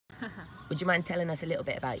Would you mind telling us a little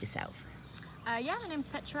bit about yourself? Yeah, my name's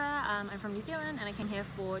Petra. I'm from New Zealand and I came here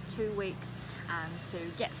for 2 weeks to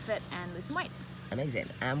get fit and lose some weight. Amazing.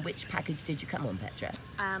 And which package did you come on, Petra?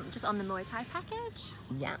 Just on the Muay Thai package.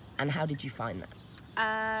 Yeah. And how did you find that?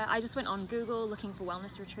 I just went on Google looking for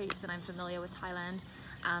wellness retreats and I'm familiar with Thailand,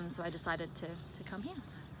 so I decided to come here.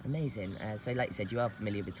 Amazing. So like you said, you are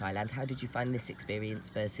familiar with Thailand. How did you find this experience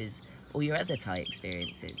versus all your other Thai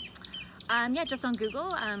experiences? Yeah, just on Google,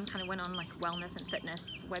 kind of went on like wellness and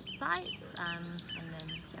fitness websites, and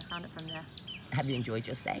then found it from there. Have you enjoyed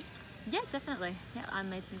your stay? Yeah, definitely. Yeah, I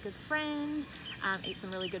made some good friends, ate some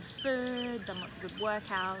really good food, done lots of good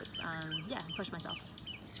workouts, yeah, pushed myself.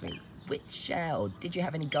 Sweet. Or did you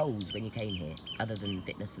have any goals when you came here, other than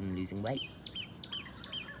fitness and losing weight?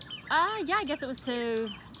 Yeah, I guess it was to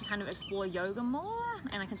kind of explore yoga more,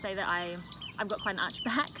 and I can say that I've got quite an arched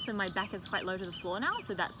back, so my back is quite low to the floor now,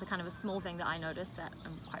 so that's a kind of a small thing that I noticed that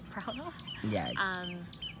I'm quite proud of. Yeah.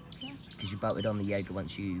 Yeah. Because you bolted on the yoga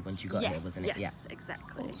once you got here, wasn't it? Yes, yeah.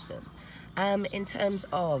 Exactly. Awesome. In terms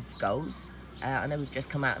of goals, I know we've just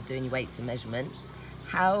come out of doing your weights and measurements.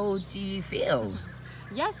 How do you feel?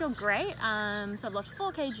 Yeah, I feel great. So I've lost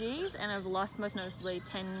 4 kgs and I've lost most noticeably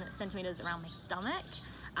 10 centimeters around my stomach.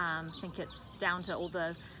 I think it's down to all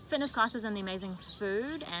the fitness classes and the amazing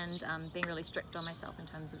food and being really strict on myself in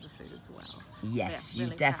terms of the food as well. Yes, so, yeah,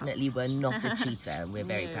 really you definitely were not a cheater and we're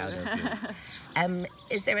very proud of you.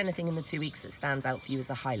 Is there anything in the 2 weeks that stands out for you as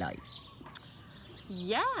a highlight?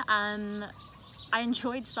 Yeah, I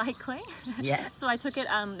enjoyed cycling. Yeah. So I took it,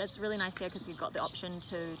 it's really nice here because we've got the option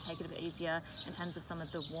to take it a bit easier in terms of some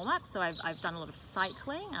of the warm-ups. So I've done a lot of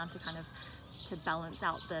cycling to kind of balance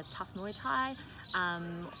out the tough Muay Thai.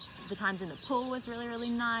 The times in the pool was really, really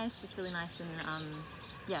nice, just really nice and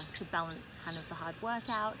yeah, to balance kind of the hard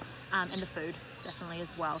workout. And the food definitely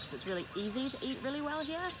as well because it's really easy to eat really well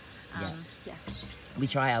here. Yeah. We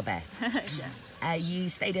try our best. Yeah. You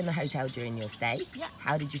stayed in the hotel during your stay. Yeah.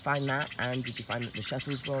 How did you find that? And did you find that the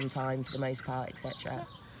shuttles were on time for the most part, etc.?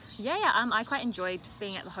 Yeah. I quite enjoyed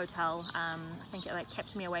being at the hotel. I think it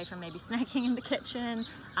kept me away from maybe snacking in the kitchen,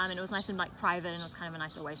 and it was nice and private, and it was kind of a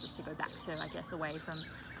nice oasis to go back to, I guess, away from.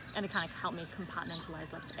 And it kind of helped me compartmentalize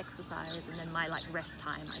the exercise and then my rest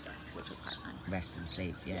time, I guess, which was quite nice. Rest and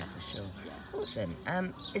sleep, yeah. For sure. Yeah. Awesome.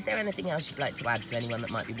 Is there anything else you'd like to add to anyone that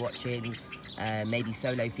might be watching? Maybe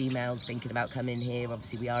solo females thinking about coming here.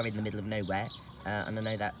 Obviously, we are in the middle of nowhere, and I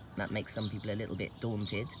know that makes some people a little bit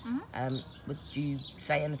daunted. Would you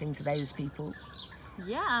say anything to those people?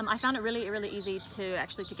 Yeah, I found it really, really easy to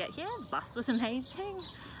get here. The bus was amazing,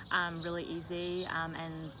 really easy,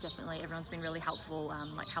 and definitely everyone's been really helpful,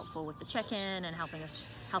 helpful with the check-in and helping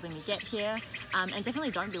me get here. And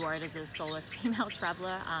definitely don't be worried as a solo female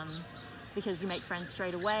traveller, because you make friends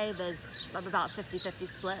straight away. There's about 50-50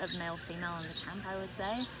 split of male-female in the camp, I would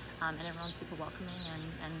say, and everyone's super welcoming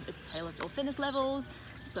and it tailors to all fitness levels.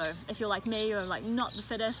 So if you're like me or not the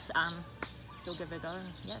fittest, still give it a go.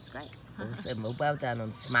 Yeah, it's great. Awesome. Well done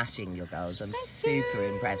on smashing your goals. I'm super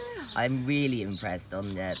impressed. I'm really impressed on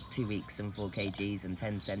 2 weeks and 4 kgs and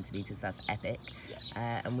 10 centimeters. That's epic. Yes.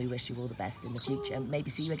 And we wish you all the best in the future. Maybe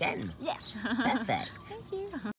see you again. Yes. Perfect. Thank you.